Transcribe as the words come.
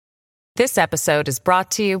This episode is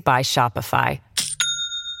brought to you by Shopify.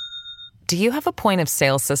 Do you have a point of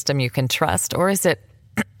sale system you can trust, or is it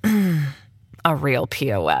a real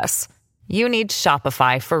POS? You need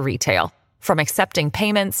Shopify for retail. From accepting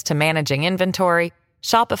payments to managing inventory,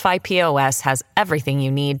 Shopify POS has everything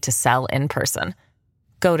you need to sell in person.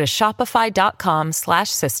 Go to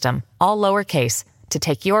shopify.com/system, all lowercase, to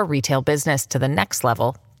take your retail business to the next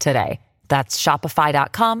level today. That's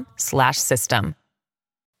shopify.com/system.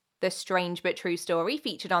 The Strange But True story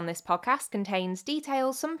featured on this podcast contains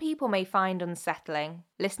details some people may find unsettling.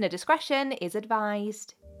 Listener discretion is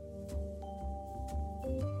advised.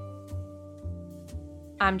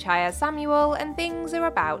 I'm Chaya Samuel, and things are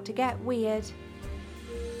about to get weird.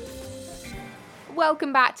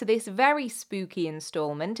 Welcome back to this very spooky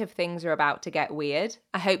instalment of Things Are About to Get Weird.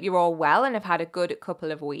 I hope you're all well and have had a good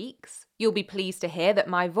couple of weeks. You'll be pleased to hear that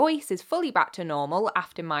my voice is fully back to normal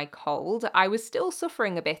after my cold. I was still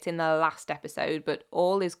suffering a bit in the last episode, but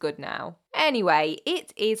all is good now. Anyway,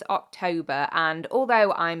 it is October, and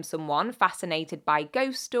although I'm someone fascinated by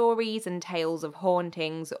ghost stories and tales of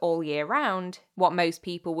hauntings all year round, what most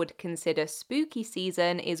people would consider spooky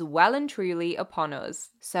season is well and truly upon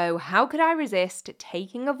us. So how could I resist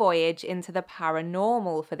taking a voyage into the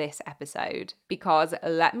paranormal for this episode? Because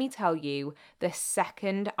let me tell you, the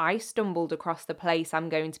second I stumbled across the place I'm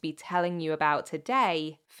going to be telling you about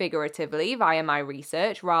today, figuratively via my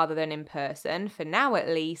research rather than in person, for now at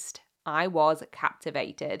least, I was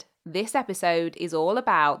captivated. This episode is all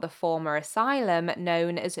about the former asylum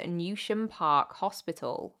known as Newsham Park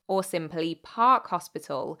Hospital, or simply Park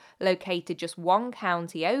Hospital, located just one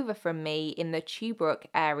county over from me in the Tuebrook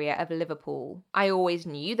area of Liverpool. I always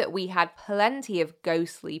knew that we had plenty of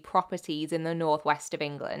ghostly properties in the northwest of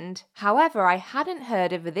England. However, I hadn't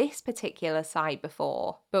heard of this particular site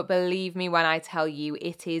before. But believe me when I tell you,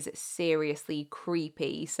 it is seriously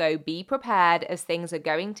creepy, so be prepared as things are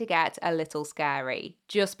going to get a little scary.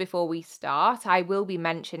 Just before we start, I will be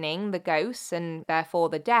mentioning the ghosts and therefore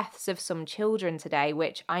the deaths of some children today,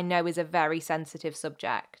 which I know is a very sensitive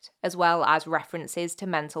subject, as well as references to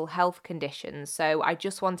mental health conditions, so I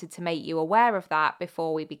just wanted to make you aware of that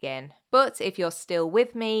before we begin. But if you're still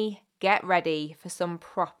with me, get ready for some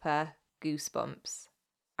proper goosebumps.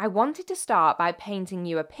 I wanted to start by painting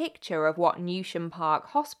you a picture of what Newsham Park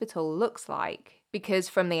Hospital looks like, because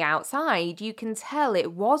from the outside you can tell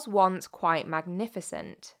it was once quite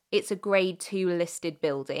magnificent. It's a Grade 2 listed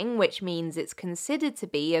building, which means it's considered to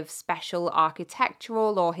be of special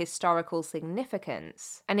architectural or historical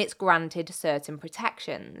significance, and it's granted certain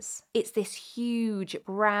protections. It's this huge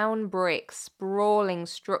brown brick sprawling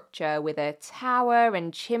structure with a tower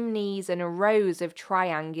and chimneys and rows of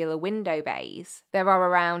triangular window bays. There are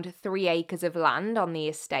around 3 acres of land on the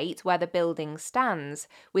estate where the building stands,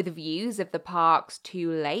 with views of the park's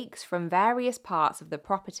 2 lakes from various parts of the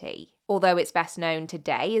property. Although it's best known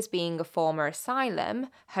today as being a former asylum,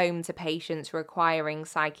 home to patients requiring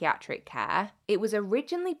psychiatric care, it was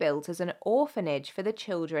originally built as an orphanage for the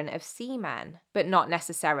children of seamen, but not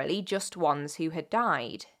necessarily just ones who had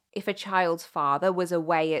died. If a child's father was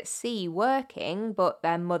away at sea working, but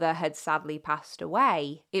their mother had sadly passed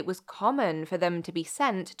away, it was common for them to be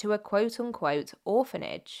sent to a quote-unquote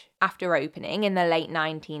orphanage. After opening in the late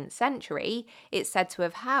 19th century, it's said to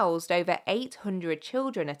have housed over 800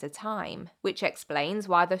 children at a time, which explains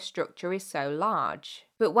why the structure is so large.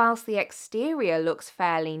 But whilst the exterior looks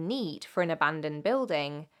fairly neat for an abandoned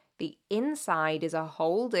building, the inside is a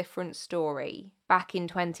whole different story. Back in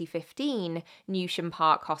 2015, Newsham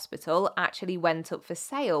Park Hospital actually went up for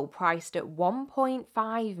sale priced at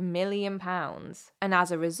 £1.5 million. And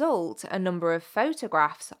as a result, a number of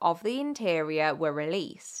photographs of the interior were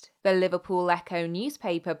released. The Liverpool Echo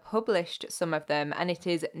newspaper published some of them, and it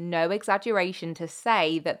is no exaggeration to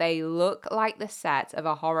say that they look like the set of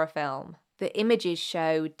a horror film. The images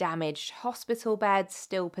show damaged hospital beds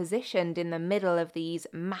still positioned in the middle of these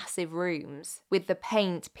massive rooms, with the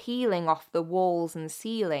paint peeling off the walls and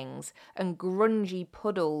ceilings and grungy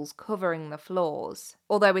puddles covering the floors.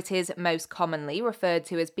 Although it is most commonly referred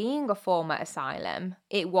to as being a former asylum,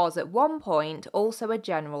 it was at one point also a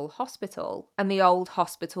general hospital, and the old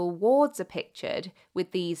hospital wards are pictured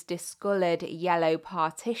with these discoloured yellow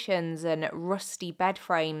partitions and rusty bed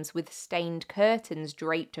frames with stained curtains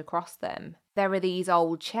draped across them. There are these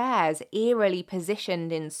old chairs eerily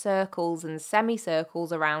positioned in circles and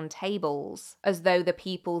semicircles around tables, as though the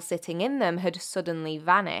people sitting in them had suddenly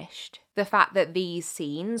vanished. The fact that these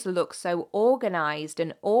scenes look so organised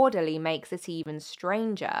and orderly makes it even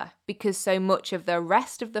stranger, because so much of the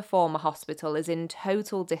rest of the former hospital is in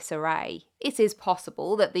total disarray. It is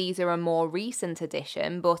possible that these are a more recent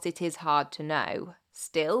addition, but it is hard to know.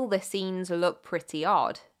 Still, the scenes look pretty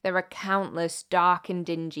odd. There are countless dark and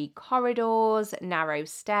dingy corridors, narrow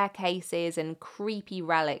staircases, and creepy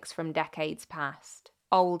relics from decades past.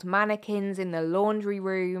 Old mannequins in the laundry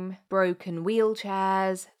room, broken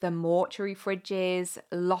wheelchairs, the mortuary fridges,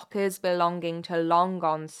 lockers belonging to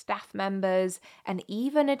long-gone staff members, and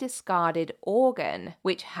even a discarded organ,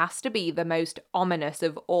 which has to be the most ominous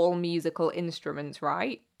of all musical instruments,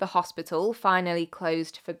 right? The hospital finally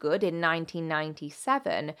closed for good in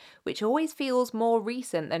 1997, which always feels more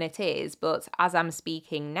recent than it is, but as I'm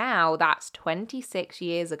speaking now, that's 26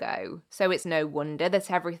 years ago. So it's no wonder that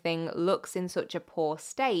everything looks in such a poor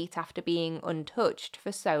state after being untouched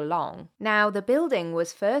for so long. Now, the building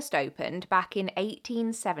was first opened back in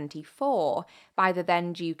 1874 by the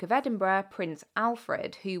then Duke of Edinburgh, Prince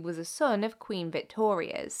Alfred, who was a son of Queen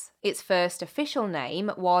Victoria's. Its first official name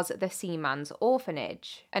was the Seaman's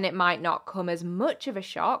Orphanage, and it might not come as much of a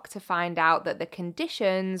shock to find out that the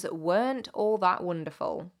conditions weren't all that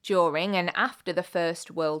wonderful. During and after the First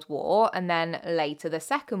World War, and then later the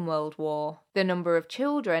Second World War, the number of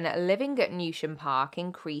children living at Newsham Park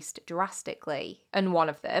increased drastically, and one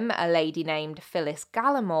of them, a lady named Phyllis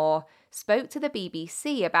Gallimore, spoke to the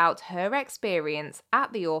BBC about her experience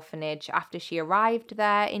at the orphanage after she arrived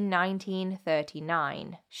there in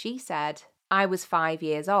 1939. She said, "I was 5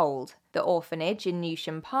 years old. The orphanage in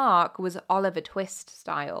Newsham Park was Oliver Twist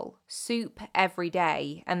style. Soup every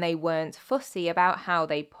day, and they weren't fussy about how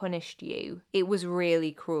they punished you. It was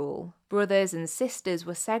really cruel. Brothers and sisters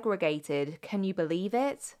were segregated, can you believe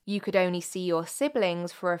it? You could only see your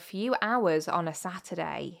siblings for a few hours on a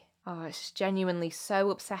Saturday." Oh, it's genuinely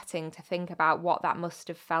so upsetting to think about what that must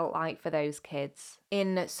have felt like for those kids.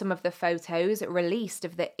 In some of the photos released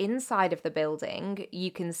of the inside of the building,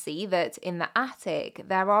 you can see that in the attic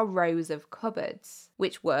there are rows of cupboards,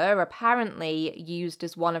 which were apparently used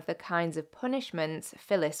as one of the kinds of punishments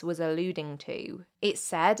Phyllis was alluding to. It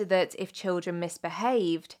said that if children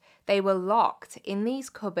misbehaved, they were locked in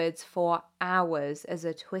these cupboards for hours as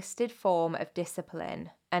a twisted form of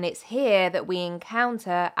discipline. And it's here that we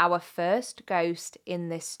encounter our first ghost in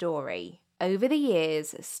this story. Over the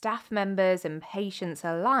years, staff members and patients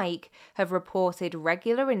alike have reported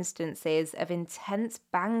regular instances of intense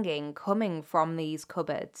banging coming from these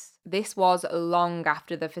cupboards. This was long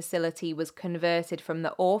after the facility was converted from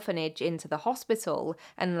the orphanage into the hospital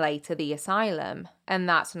and later the asylum. And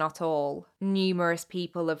that's not all. Numerous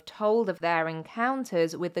people have told of their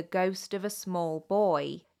encounters with the ghost of a small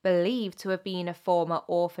boy, believed to have been a former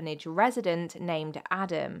orphanage resident named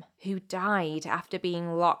Adam, who died after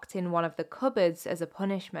being locked in one of the cupboards as a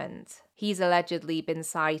punishment. He's allegedly been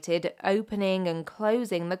sighted opening and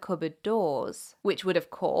closing the cupboard doors, which would of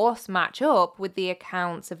course match up with the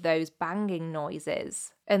accounts of those banging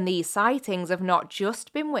noises. And these sightings have not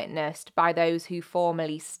just been witnessed by those who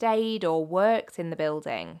formerly stayed or worked in the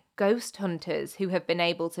building. Ghost hunters who have been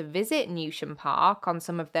able to visit Newsham Park on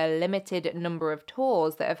some of the limited number of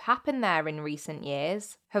tours that have happened there in recent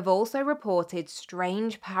years have also reported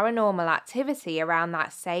strange paranormal activity around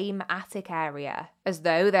that same attic area, as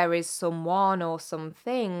though there is someone or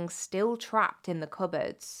something still trapped in the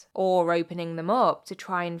cupboards, or opening them up to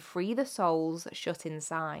try and free the souls shut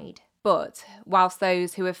inside. But whilst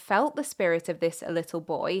those who have felt the spirit of this little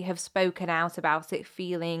boy have spoken out about it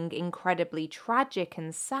feeling incredibly tragic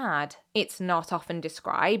and sad, it's not often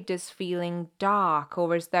described as feeling dark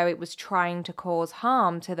or as though it was trying to cause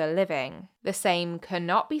harm to the living. The same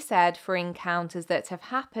cannot be said for encounters that have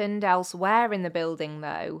happened elsewhere in the building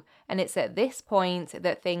though, and it's at this point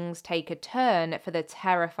that things take a turn for the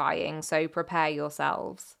terrifying, so prepare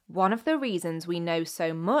yourselves. One of the reasons we know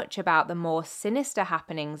so much about the more sinister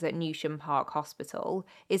happenings at Newsham Park Hospital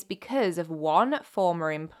is because of one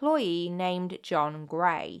former employee named John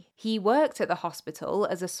Gray. He worked at the hospital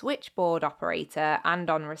as a switchboard operator and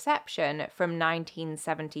on reception from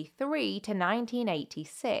 1973 to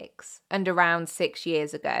 1986, and around 6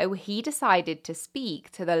 years ago he decided to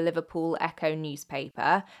speak to the Liverpool Echo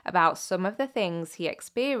newspaper about some of the things he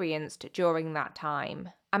experienced during that time.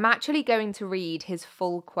 I'm actually going to read his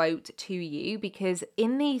full quote to you because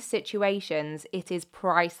in these situations it is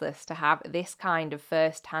priceless to have this kind of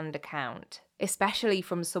first-hand account, especially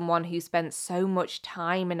from someone who spent so much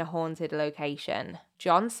time in a haunted location.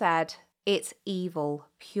 John said, "It's evil,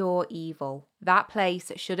 pure evil. That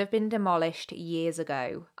place should have been demolished years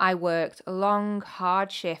ago. I worked long,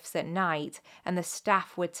 hard shifts at night, and the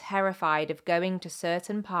staff were terrified of going to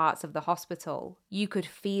certain parts of the hospital. You could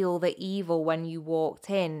feel the evil when you walked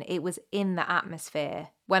in. It was in the atmosphere.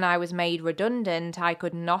 When I was made redundant, I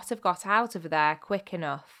could not have got out of there quick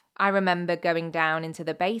enough. I remember going down into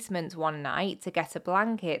the basement one night to get a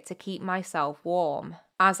blanket to keep myself warm.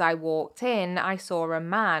 As I walked in, I saw a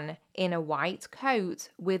man in a white coat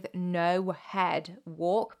with no head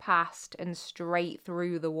walk past and straight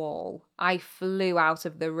through the wall. I flew out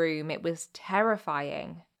of the room. It was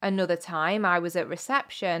terrifying. Another time I was at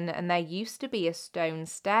reception and there used to be a stone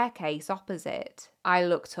staircase opposite. I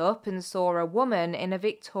looked up and saw a woman in a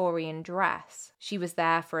Victorian dress. She was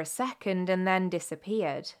there for a second and then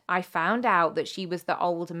disappeared. I found out that she was the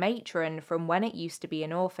old matron from when it used to be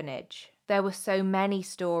an orphanage. There were so many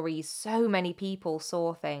stories, so many people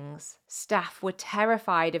saw things. Staff were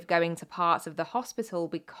terrified of going to parts of the hospital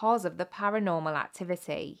because of the paranormal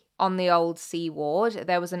activity. On the old C ward,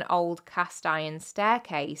 there was an old cast iron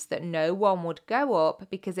staircase that no one would go up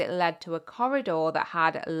because it led to a corridor that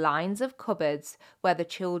had lines of cupboards where the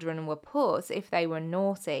children were put if they were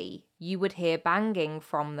naughty. You would hear banging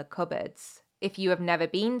from the cupboards. If you have never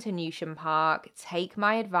been to Newsham Park, take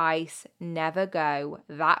my advice, never go.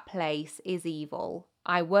 That place is evil.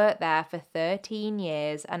 I worked there for 13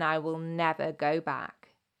 years and I will never go back.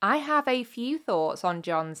 I have a few thoughts on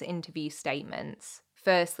John's interview statements.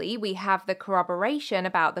 Firstly, we have the corroboration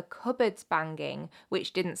about the cupboards banging,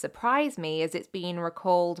 which didn't surprise me as it's been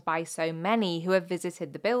recalled by so many who have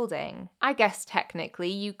visited the building. I guess technically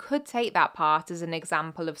you could take that part as an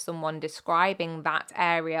example of someone describing that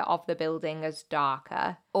area of the building as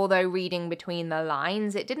darker. Although reading between the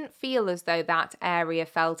lines, it didn't feel as though that area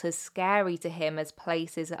felt as scary to him as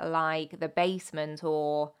places like the basement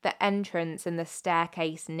or the entrance and the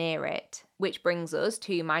staircase near it. Which brings us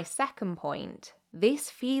to my second point. This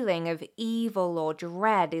feeling of evil or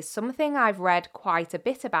dread is something I've read quite a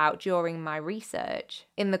bit about during my research.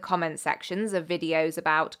 In the comment sections of videos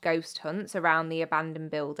about ghost hunts around the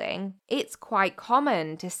abandoned building, it's quite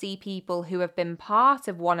common to see people who have been part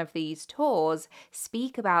of one of these tours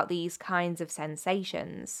speak about these kinds of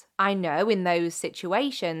sensations. I know in those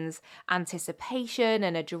situations, anticipation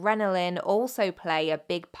and adrenaline also play a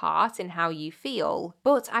big part in how you feel,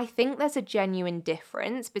 but I think there's a genuine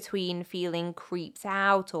difference between feeling creeped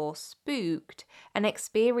out or spooked and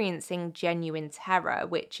experiencing genuine terror,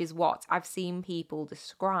 which is what I've seen people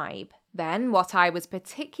describe. Then, what I was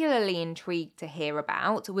particularly intrigued to hear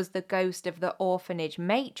about was the ghost of the orphanage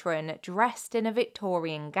matron dressed in a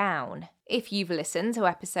Victorian gown. If you've listened to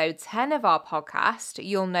episode 10 of our podcast,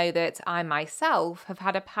 you'll know that I myself have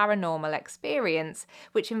had a paranormal experience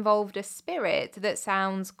which involved a spirit that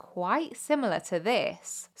sounds quite similar to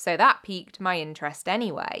this. So that piqued my interest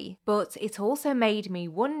anyway. But it also made me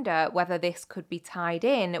wonder whether this could be tied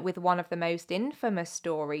in with one of the most infamous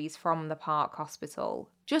stories from the Park Hospital.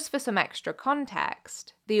 Just for some extra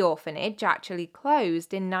context, the orphanage actually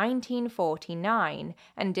closed in 1949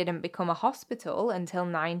 and didn't become a hospital until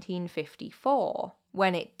 1954.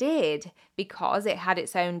 When it did, because it had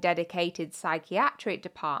its own dedicated psychiatric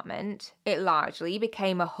department, it largely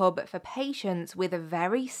became a hub for patients with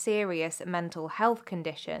very serious mental health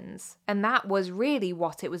conditions, and that was really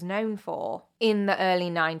what it was known for. In the early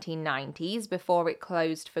 1990s, before it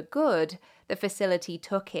closed for good, the facility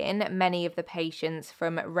took in many of the patients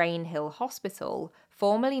from Rainhill Hospital,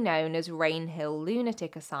 formerly known as Rainhill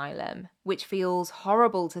Lunatic Asylum, which feels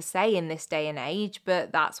horrible to say in this day and age,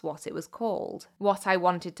 but that's what it was called. What I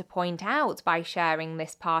wanted to point out by sharing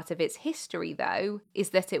this part of its history, though, is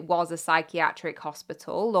that it was a psychiatric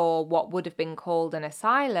hospital, or what would have been called an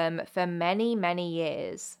asylum, for many, many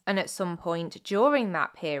years. And at some point during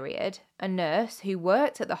that period, a nurse who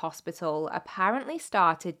worked at the hospital apparently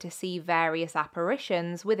started to see various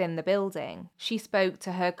apparitions within the building. She spoke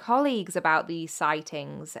to her colleagues about these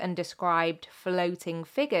sightings and described floating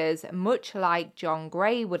figures much like John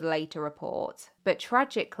Gray would later report. But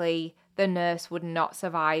tragically, the nurse would not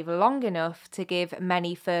survive long enough to give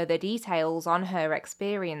many further details on her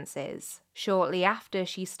experiences. Shortly after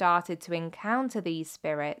she started to encounter these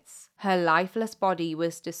spirits, her lifeless body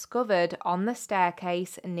was discovered on the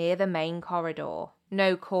staircase near the main corridor.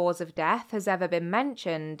 No cause of death has ever been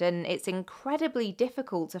mentioned, and it's incredibly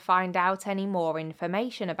difficult to find out any more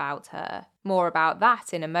information about her. More about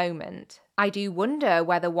that in a moment. I do wonder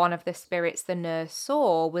whether one of the spirits the nurse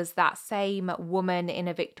saw was that same woman in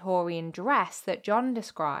a Victorian dress that John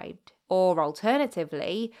described. Or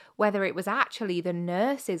alternatively, whether it was actually the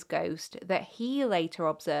nurse's ghost that he later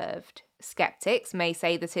observed. Skeptics may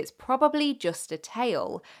say that it's probably just a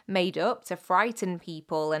tale, made up to frighten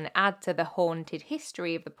people and add to the haunted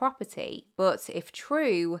history of the property. But if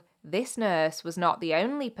true, this nurse was not the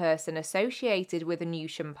only person associated with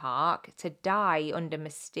Newsham Park to die under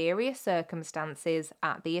mysterious circumstances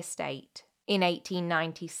at the estate. In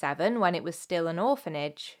 1897, when it was still an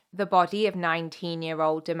orphanage, The body of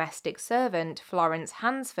 19-year-old domestic servant Florence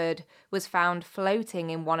Hansford was found floating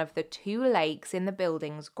in one of the 2 lakes in the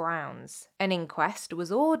building's grounds. An inquest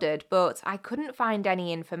was ordered, but I couldn't find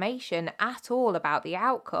any information at all about the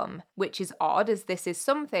outcome, which is odd as this is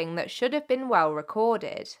something that should have been well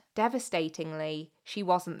recorded. Devastatingly, she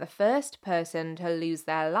wasn't the first person to lose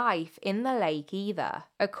their life in the lake either.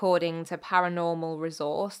 According to paranormal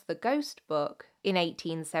resource The Ghost Book, in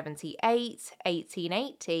 1878,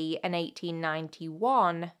 1880, and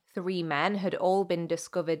 1891, 3 men had all been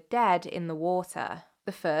discovered dead in the water.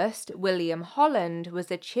 The first, William Holland, was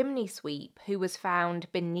a chimney sweep who was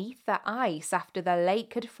found beneath the ice after the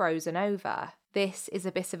lake had frozen over. This is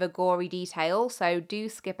a bit of a gory detail, so do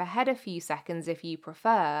skip ahead a few seconds if you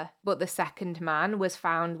prefer, but the second man was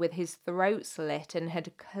found with his throat slit and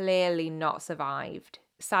had clearly not survived.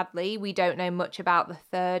 Sadly, we don't know much about the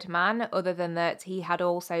third man other than that he had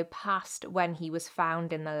also passed when he was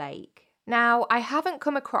found in the lake. Now, I haven't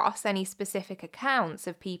come across any specific accounts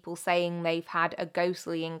of people saying they've had a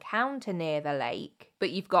ghostly encounter near the lake,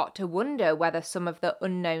 but you've got to wonder whether some of the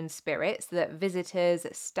unknown spirits that visitors,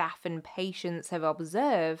 staff and patients have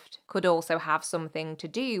observed could also have something to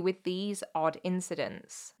do with these odd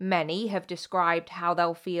incidents. Many have described how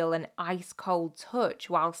they'll feel an ice-cold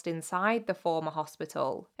touch whilst inside the former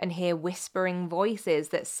hospital and hear whispering voices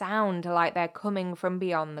that sound like they're coming from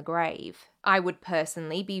beyond the grave. I would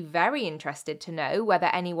personally be very interested to know whether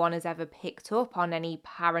anyone has ever picked up on any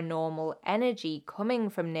paranormal energy coming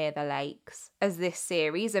from near the lakes, as this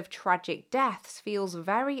series of tragic deaths feels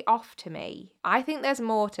very off to me. I think there's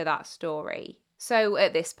more to that story. So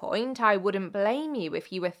at this point, I wouldn't blame you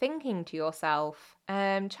if you were thinking to yourself,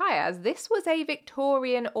 Chayaz, this was a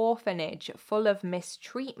Victorian orphanage full of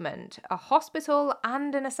mistreatment, a hospital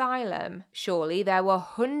and an asylum. Surely there were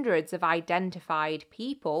hundreds of identified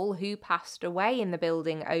people who passed away in the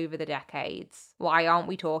building over the decades. Why aren't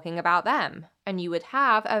we talking about them? And you would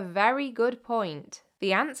have a very good point.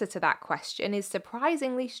 The answer to that question is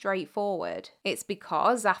surprisingly straightforward. It's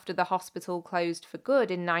because after the hospital closed for good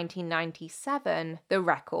in 1997, the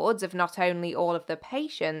records of not only all of the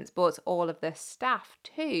patients but all of the staff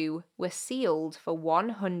too were sealed for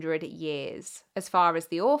 100 years. As far as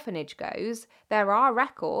the orphanage goes, there are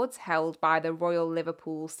records held by the Royal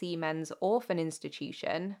Liverpool Seamen's Orphan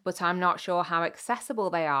Institution, but I'm not sure how accessible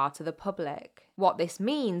they are to the public. What this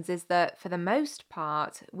means is that, for the most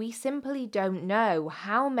part, we simply don't know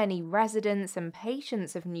how many residents and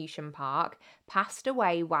patients of Newsham Park passed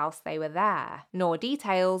away whilst they were there, nor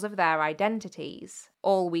details of their identities.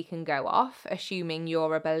 All we can go off, assuming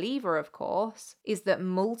you're a believer of course, is that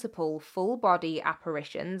multiple full-body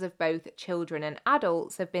apparitions of both children and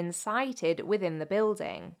adults have been sighted within the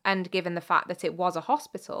building, and given the fact that it was a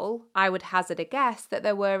hospital, I would hazard a guess that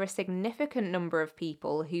there were a significant number of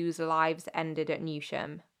people whose lives ended at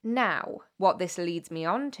Newsham. Now, what this leads me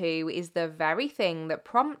on to is the very thing that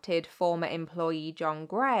prompted former employee John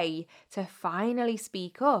Gray to finally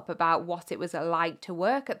speak up about what it was like to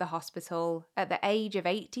work at the hospital at the age of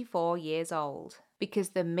 84 years old. Because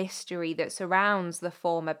the mystery that surrounds the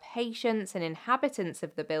former patients and inhabitants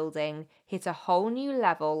of the building hit a whole new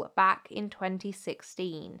level back in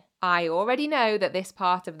 2016. I already know that this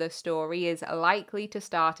part of the story is likely to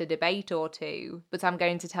start a debate or two, but I'm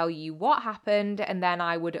going to tell you what happened and then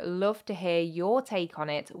I would love to hear your take on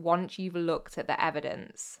it once you've looked at the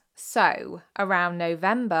evidence. So, around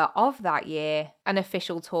November of that year, an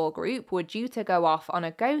official tour group were due to go off on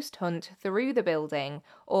a ghost hunt through the building,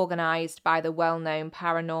 organised by the well-known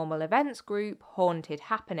paranormal events group Haunted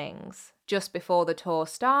Happenings. Just before the tour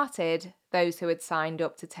started, those who had signed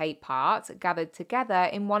up to take part gathered together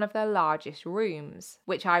in one of the largest rooms,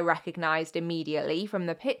 which I recognised immediately from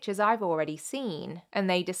the pictures I've already seen, and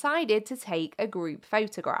they decided to take a group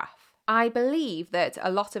photograph. I believe that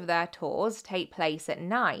a lot of their tours take place at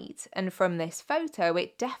night, and from this photo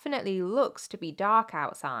it definitely looks to be dark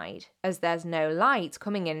outside, as there's no light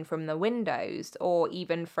coming in from the windows, or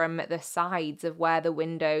even from the sides of where the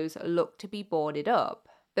windows look to be boarded up.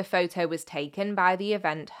 The photo was taken by the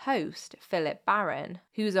event host, Philip Barron,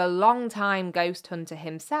 who's a long-time ghost hunter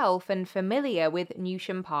himself and familiar with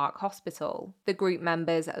Newsham Park Hospital. The group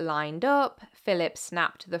members lined up, Philip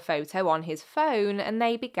snapped the photo on his phone, and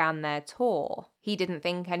they began their tour. He didn't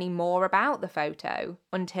think any more about the photo,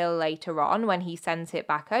 until later on when he sent it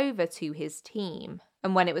back over to his team.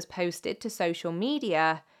 And when it was posted to social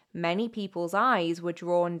media, many people's eyes were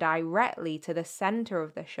drawn directly to the centre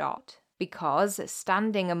of the shot, because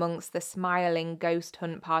standing amongst the smiling ghost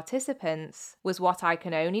hunt participants was what I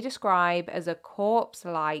can only describe as a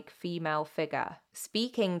corpse-like female figure.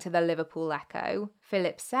 Speaking to the Liverpool Echo,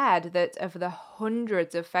 Philip said that of the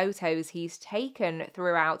hundreds of photos he's taken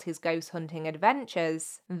throughout his ghost hunting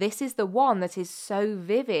adventures, this is the one that is so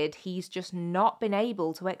vivid he's just not been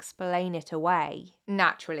able to explain it away.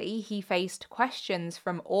 Naturally, he faced questions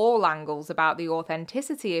from all angles about the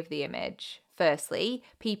authenticity of the image. Firstly,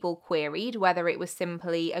 people queried whether it was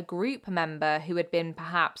simply a group member who had been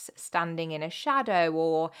perhaps standing in a shadow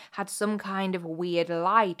or had some kind of weird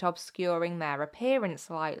light obscuring their appearance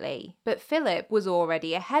slightly. But Philip was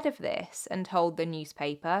already ahead of this and told the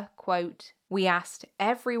newspaper, quote, "We asked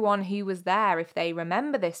everyone who was there if they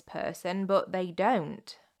remember this person, but they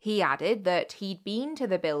don't." He added that he'd been to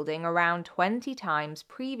the building around 20 times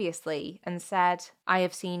previously and said, "I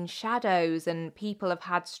have seen shadows and people have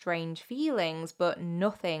had strange feelings, but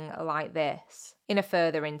nothing like this." In a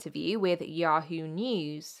further interview with Yahoo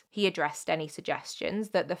News, he addressed any suggestions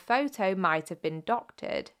that the photo might have been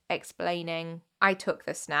doctored, explaining, "I took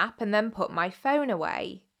the snap and then put my phone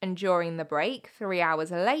away. And during the break, 3 hours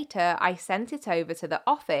later, I sent it over to the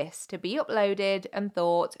office to be uploaded and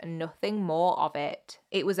thought nothing more of it.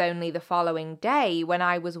 It was only the following day when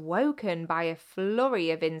I was woken by a flurry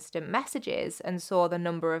of instant messages and saw the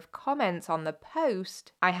number of comments on the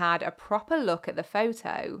post. I had a proper look at the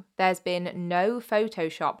photo. There's been no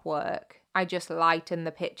Photoshop work. I just lightened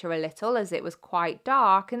the picture a little as it was quite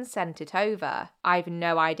dark and sent it over. I've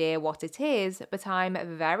no idea what it is, but I'm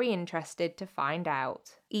very interested to find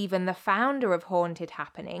out." Even the founder of Haunted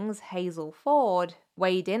Happenings, Hazel Ford,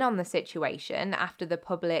 weighed in on the situation after the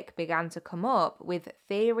public began to come up with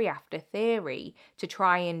theory after theory to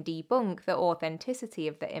try and debunk the authenticity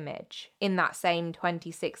of the image. In that same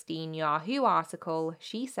 2016 Yahoo article,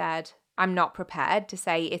 she said, "I'm not prepared to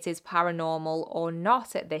say it is paranormal or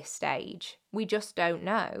not at this stage. We just don't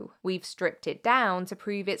know. We've stripped it down to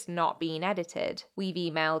prove it's not being edited. We've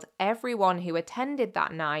emailed everyone who attended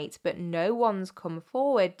that night, but no one's come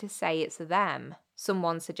forward to say it's them.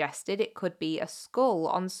 Someone suggested it could be a skull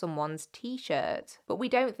on someone's t-shirt, but we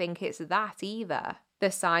don't think it's that either.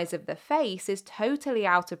 The size of the face is totally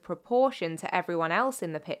out of proportion to everyone else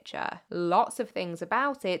in the picture. Lots of things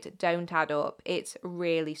about it don't add up. It's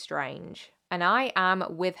really strange." And I am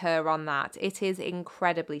with her on that. It is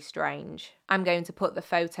incredibly strange. I'm going to put the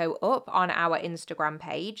photo up on our Instagram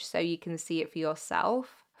page so you can see it for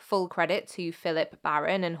yourself. Full credit to Philip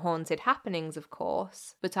Barron and Haunted Happenings, of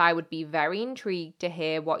course, but I would be very intrigued to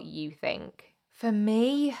hear what you think. For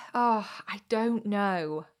me, I don't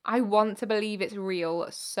know. I want to believe it's real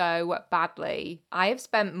so badly. I have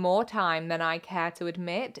spent more time than I care to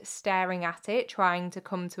admit staring at it, trying to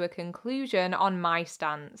come to a conclusion on my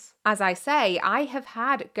stance. As I say, I have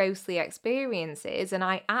had ghostly experiences and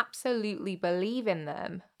I absolutely believe in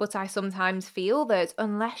them, but I sometimes feel that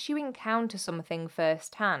unless you encounter something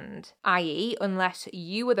firsthand, i.e. unless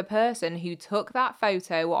you were the person who took that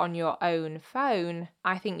photo on your own phone,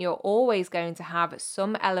 I think you're always going to have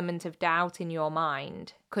some element of doubt in your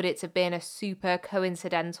mind. Could it have been a super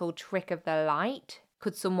coincidental trick of the light?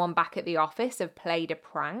 Could someone back at the office have played a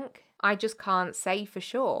prank? I just can't say for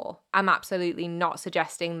sure. I'm absolutely not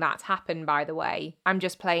suggesting that happened, by the way. I'm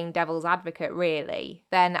just playing devil's advocate, really.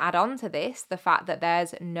 Then add on to this the fact that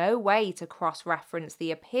there's no way to cross-reference the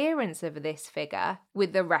appearance of this figure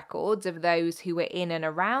with the records of those who were in and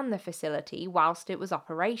around the facility whilst it was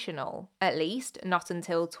operational. At least not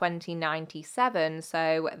until 2097,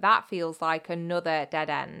 so that feels like another dead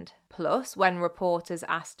end. Plus, when reporters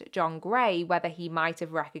asked John Gray whether he might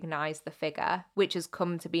have recognised the figure, which has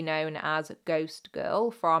come to be known as Ghost Girl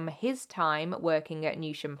from his time working at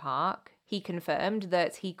Newsham Park, he confirmed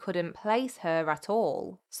that he couldn't place her at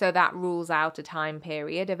all. So that rules out a time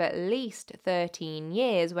period of at least 13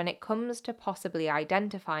 years when it comes to possibly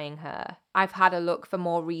identifying her. I've had a look for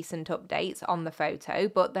more recent updates on the photo,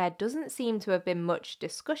 but there doesn't seem to have been much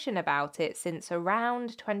discussion about it since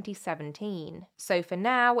around 2017. So for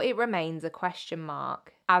now, it remains a question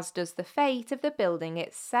mark, as does the fate of the building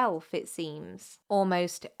itself, it seems.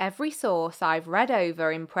 Almost every source I've read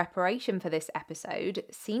over in preparation for this episode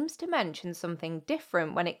seems to mention something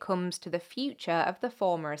different when it comes to the future of the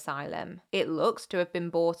former asylum. It looks to have been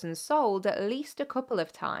bought and sold at least a couple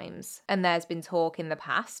of times, and there's been talk in the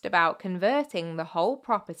past about converting the whole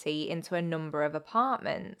property into a number of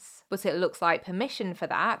apartments, but it looks like permission for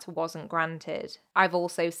that wasn't granted. I've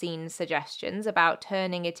also seen suggestions about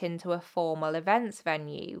turning it into a formal events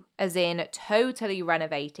venue, as in totally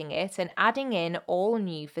renovating it and adding in all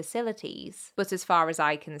new facilities. But as far as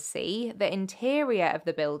I can see, the interior of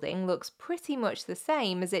the building looks pretty much the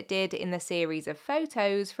same as it did in the series of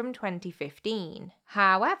photos from 2015.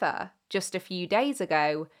 However, Just a few days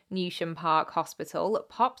ago, Newsham Park Hospital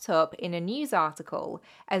popped up in a news article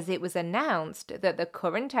as it was announced that the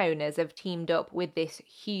current owners have teamed up with this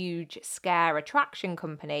huge scare attraction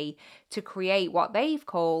company to create what they've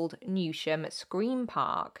called Newsham Scream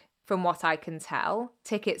Park. From what I can tell,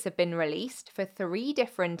 tickets have been released for 3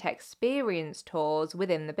 different experience tours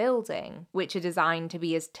within the building, which are designed to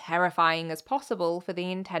be as terrifying as possible for the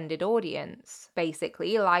intended audience,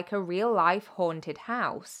 basically like a real-life haunted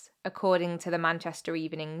house. According to the Manchester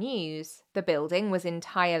Evening News, the building was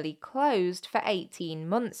entirely closed for 18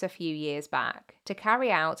 months a few years back to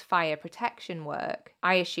carry out fire protection work,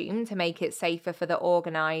 I assume to make it safer for the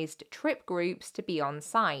organised trip groups to be on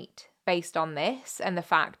site. Based on this and the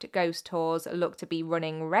fact ghost tours look to be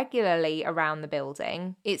running regularly around the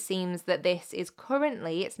building, it seems that this is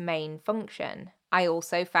currently its main function. I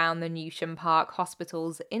also found the Newsham Park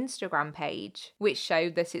Hospital's Instagram page, which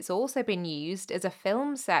showed that it's also been used as a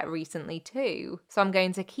film set recently too, so I'm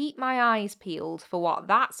going to keep my eyes peeled for what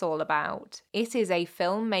that's all about. It is a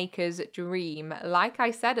filmmaker's dream. Like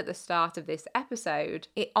I said at the start of this episode,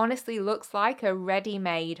 it honestly looks like a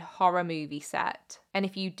ready-made horror movie set. And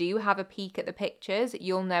if you do have a peek at the pictures,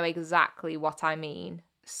 you'll know exactly what I mean.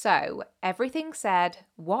 So, everything said,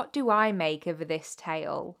 what do I make of this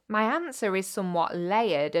tale? My answer is somewhat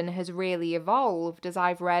layered and has really evolved as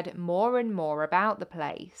I've read more and more about the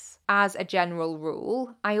place. As a general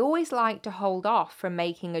rule, I always like to hold off from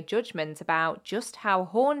making a judgment about just how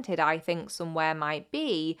haunted I think somewhere might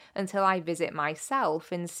be until I visit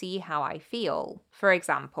myself and see how I feel. For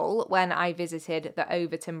example, when I visited the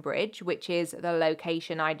Overton Bridge, which is the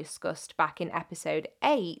location I discussed back in episode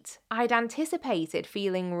 8, I'd anticipated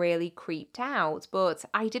feeling really creeped out, but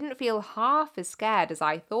I didn't feel half as scared as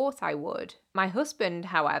I thought I would. My husband,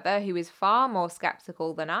 however, who is far more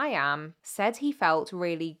skeptical than I am, said he felt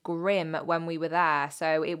really grim when we were there,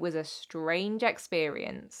 so it was a strange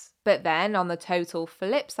experience. But then, on the total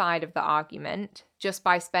flip side of the argument, just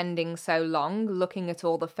by spending so long looking at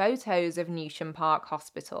all the photos of Newsham Park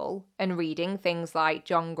Hospital and reading things like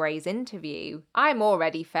John Gray's interview, I'm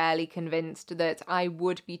already fairly convinced that I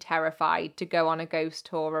would be terrified to go on a ghost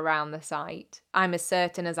tour around the site. I'm as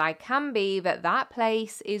certain as I can be that that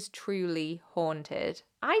place is truly haunted.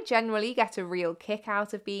 I generally get a real kick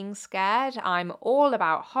out of being scared. I'm all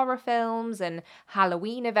about horror films and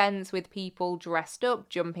Halloween events with people dressed up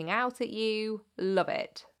jumping out at you. Love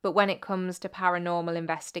it. But when it comes to paranormal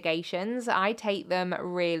investigations, I take them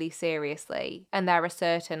really seriously, and there are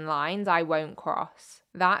certain lines I won't cross.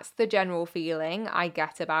 That's the general feeling I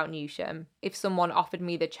get about Newsham. If someone offered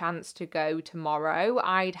me the chance to go tomorrow,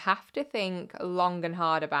 I'd have to think long and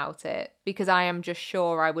hard about it, because I am just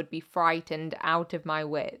sure I would be frightened out of my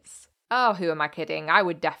wits. Oh, who am I kidding? I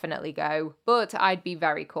would definitely go, but I'd be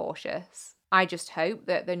very cautious. I just hope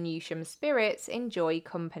that the Newsham spirits enjoy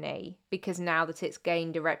company, because now that it's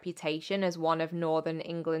gained a reputation as one of Northern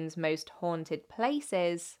England's most haunted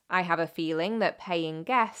places, I have a feeling that paying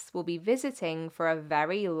guests will be visiting for a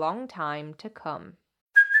very long time to come.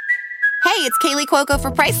 Hey, it's Kaylee Cuoco for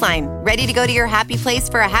Priceline. Ready to go to your happy place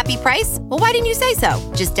for a happy price? Well, why didn't you say so?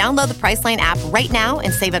 Just download the Priceline app right now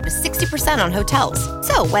and save up to 60% on hotels.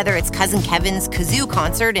 So whether it's Cousin Kevin's Kazoo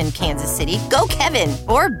Concert in Kansas City, go Kevin,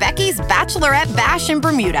 or Becky's Bachelorette Bash in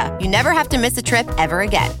Bermuda, you never have to miss a trip ever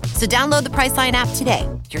again. So download the Priceline app today.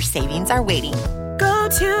 Your savings are waiting. Go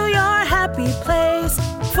to your happy place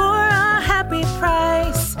for a happy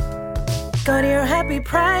price. Go to your happy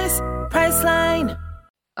price, Priceline.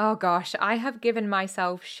 Oh gosh, I have given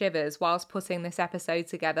myself shivers whilst putting this episode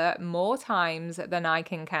together more times than I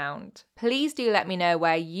can count. Please do let me know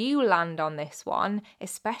where you land on this one,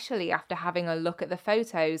 especially after having a look at the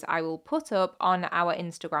photos I will put up on our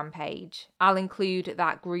Instagram page. I'll include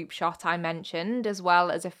that group shot I mentioned, as well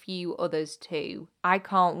as a few others too. I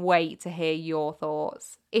can't wait to hear your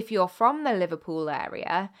thoughts. If you're from the Liverpool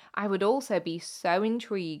area, I would also be so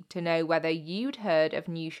intrigued to know whether you'd heard of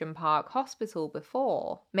Newsham Park Hospital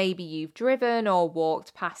before. Maybe you've driven or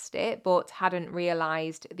walked past it but hadn't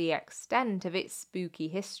realised the extent of its spooky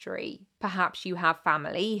history. Perhaps you have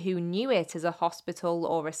family who knew it as a hospital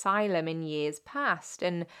or asylum in years past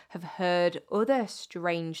and have heard other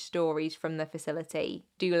strange stories from the facility.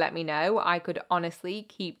 Do let me know. I could honestly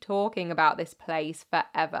keep talking about this place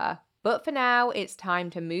forever. But for now, it's time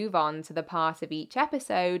to move on to the part of each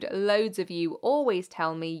episode loads of you always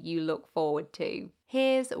tell me you look forward to.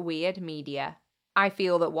 Here's Weird Media. I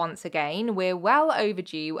feel that once again, we're well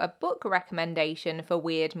overdue a book recommendation for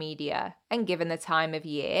Weird Media. and given the time of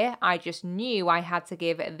year, I just knew I had to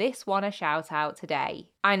give this one a shout out today.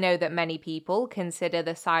 I know that many people consider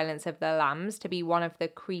The Silence of the Lambs to be one of the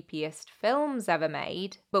creepiest films ever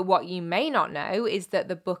made, but what you may not know is that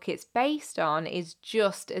the book it's based on is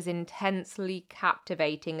just as intensely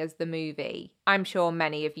captivating as the movie. I'm sure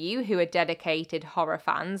many of you who are dedicated horror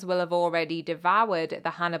fans will have already devoured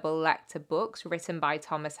the Hannibal Lecter books written by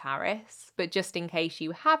Thomas Harris, but just in case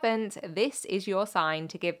you haven't, this is your sign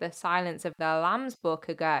to give The Silence of the Lambs book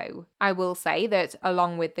a go. I will say that,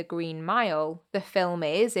 along with The Green Mile, the film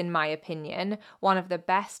is, in my opinion, one of the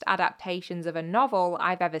best adaptations of a novel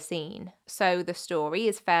I've ever seen. So the story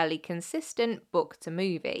is fairly consistent book to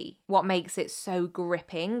movie. What makes it so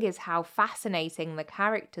gripping is how fascinating the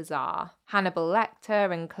characters are. Hannibal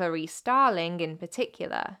Lecter and Clarice Starling in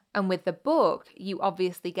particular. And with the book, you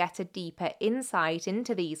obviously get a deeper insight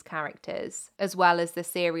into these characters, as well as the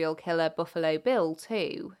serial killer Buffalo Bill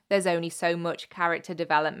too. There's only so much character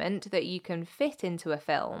development that you can fit into a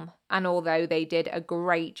film, and although they did a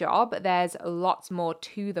great job, there's lots more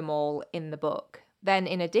to them all in the book. Then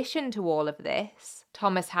in addition to all of this,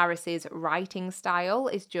 Thomas Harris's writing style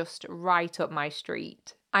is just right up my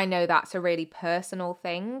street. I know that's a really personal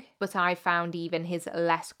thing, but I found even his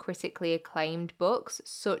less critically acclaimed books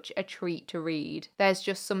such a treat to read. There's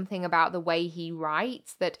just something about the way he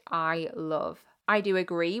writes that I love. I do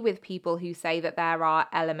agree with people who say that there are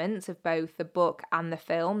elements of both the book and the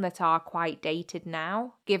film that are quite dated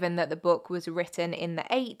now, given that the book was written in the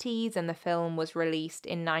 80s and the film was released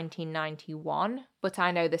in 1991, but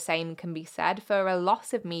I know the same can be said for a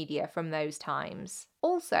lot of media from those times.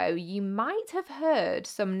 Also, you might have heard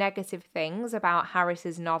some negative things about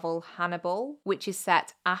Harris's novel Hannibal, which is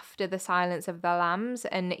set after The Silence of the Lambs,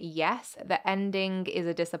 and yes, the ending is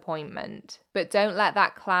a disappointment. But don't let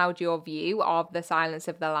that cloud your view of The Silence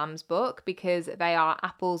of the Lambs book, because they are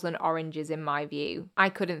apples and oranges in my view. I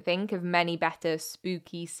couldn't think of many better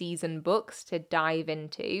spooky season books to dive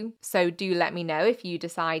into, so do let me know if you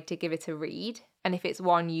decide to give it a read. And if it's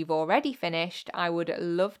one you've already finished, I would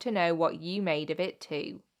love to know what you made of it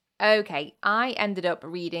too. Okay, I ended up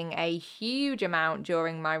reading a huge amount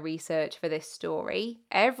during my research for this story.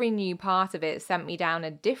 Every new part of it sent me down a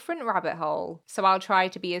different rabbit hole, so I'll try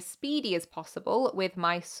to be as speedy as possible with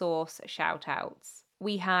my source shoutouts.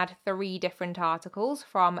 We had 3 different articles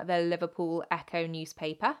from the Liverpool Echo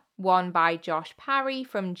newspaper, one by Josh Parry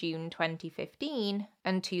from June 2015,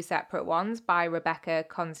 and 2 separate ones by Rebecca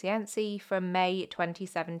Conscienzi from May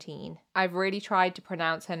 2017. I've really tried to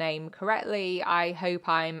pronounce her name correctly. I hope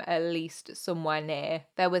I'm at least somewhere near.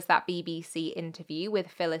 There was that BBC interview with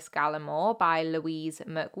Phyllis Gallimore by Louise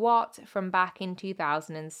McWatt from back in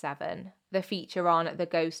 2007. The feature on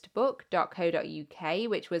theghostbook.co.uk,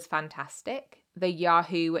 which was fantastic. The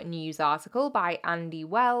Yahoo News article by Andy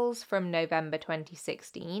Wells from November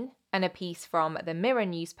 2016, and a piece from the Mirror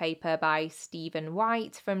newspaper by Stephen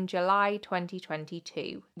White from July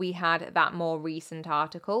 2022. We had that more recent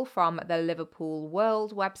article from the Liverpool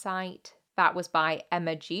World website. That was by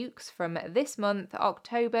Emma Jukes from this month,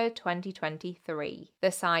 October 2023. The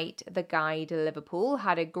site The Guide Liverpool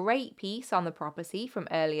had a great piece on the property from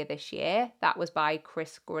earlier this year. That was by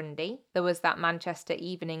Chris Grundy. There was that Manchester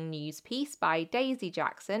Evening News piece by Daisy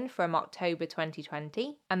Jackson from October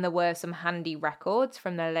 2020. And there were some handy records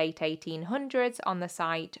from the late 1800s on the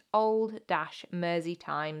site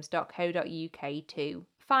old-merseytimes.co.uk too.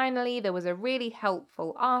 Finally, there was a really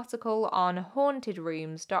helpful article on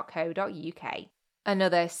hauntedrooms.co.uk.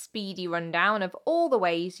 Another speedy rundown of all the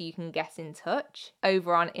ways you can get in touch.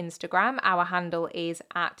 Over on Instagram, our handle is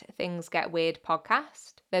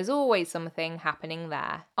 @thingsgetweirdpodcast. There's always something happening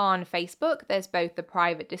there. On Facebook, there's both the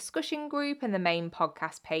private discussion group and the main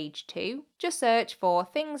podcast page too. Just search for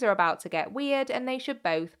Things Are About to Get Weird and they should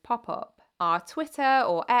both pop up. Our Twitter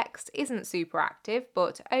or X isn't super active,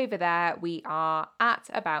 but over there we are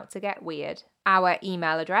 @AboutToGetWeird. Our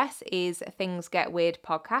email address is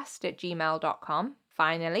thingsgetweirdpodcast@gmail.com.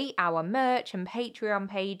 Finally, our merch and Patreon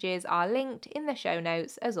pages are linked in the show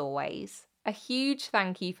notes as always. A huge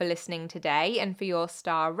thank you for listening today and for your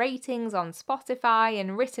star ratings on Spotify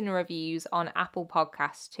and written reviews on Apple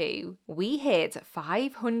Podcasts too. We hit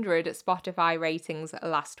 500 Spotify ratings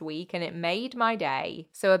last week and it made my day.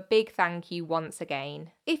 So a big thank you once again.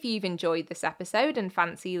 If you've enjoyed this episode and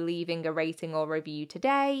fancy leaving a rating or review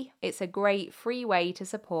today, it's a great free way to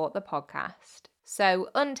support the podcast. So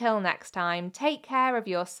until next time, take care of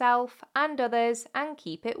yourself and others and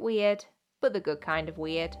keep it weird, but the good kind of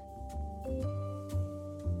weird.